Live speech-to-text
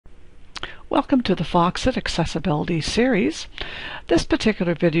Welcome to the FOXIT Accessibility series. This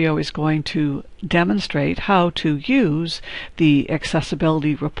particular video is going to demonstrate how to use the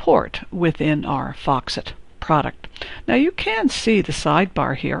Accessibility Report within our FOXIT product. Now you can see the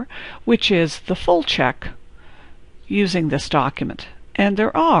sidebar here, which is the full check using this document. And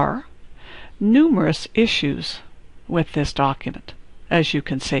there are numerous issues with this document, as you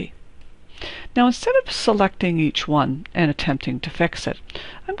can see. Now instead of selecting each one and attempting to fix it,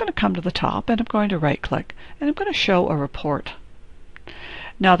 I'm going to come to the top and I'm going to right click and I'm going to show a report.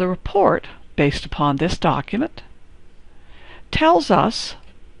 Now the report, based upon this document, tells us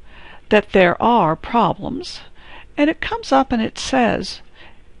that there are problems, and it comes up and it says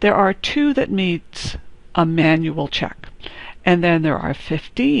there are 2 that needs a manual check, and then there are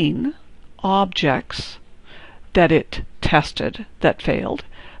 15 objects that it tested that failed,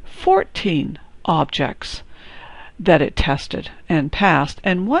 14 objects that it tested and passed,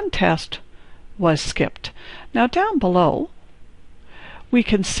 and 1 test was skipped. Now down below we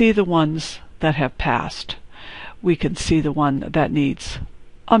can see the ones that have passed. We can see the one that needs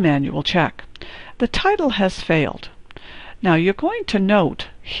a manual check. The title has failed. Now you're going to note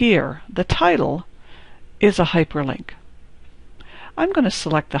here the title is a hyperlink. I'm going to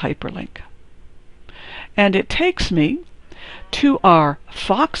select the hyperlink, and it takes me to our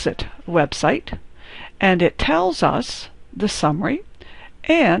FOXIT website, and it tells us the summary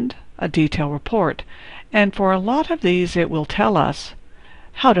and a detailed report. And for a lot of these it will tell us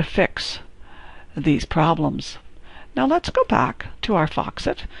how to fix these problems. Now let's go back to our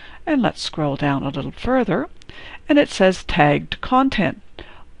FOXIT and let's scroll down a little further, and it says tagged content.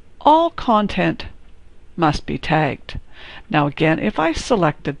 All content must be tagged. Now again, if I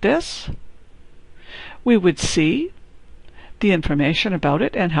selected this, we would see the information about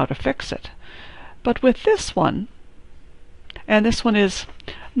it and how to fix it. But with this one, and this one is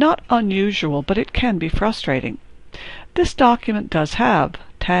not unusual, but it can be frustrating, this document does have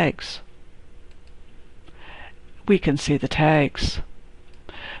tags. We can see the tags.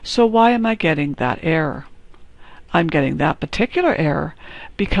 So why am I getting that error? I'm getting that particular error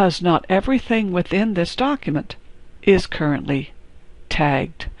because not everything within this document is currently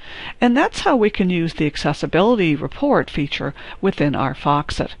tagged. And that's how we can use the Accessibility Report feature within our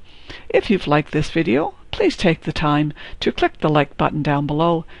FOXIT. If you've liked this video, please take the time to click the like button down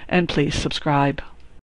below and please subscribe.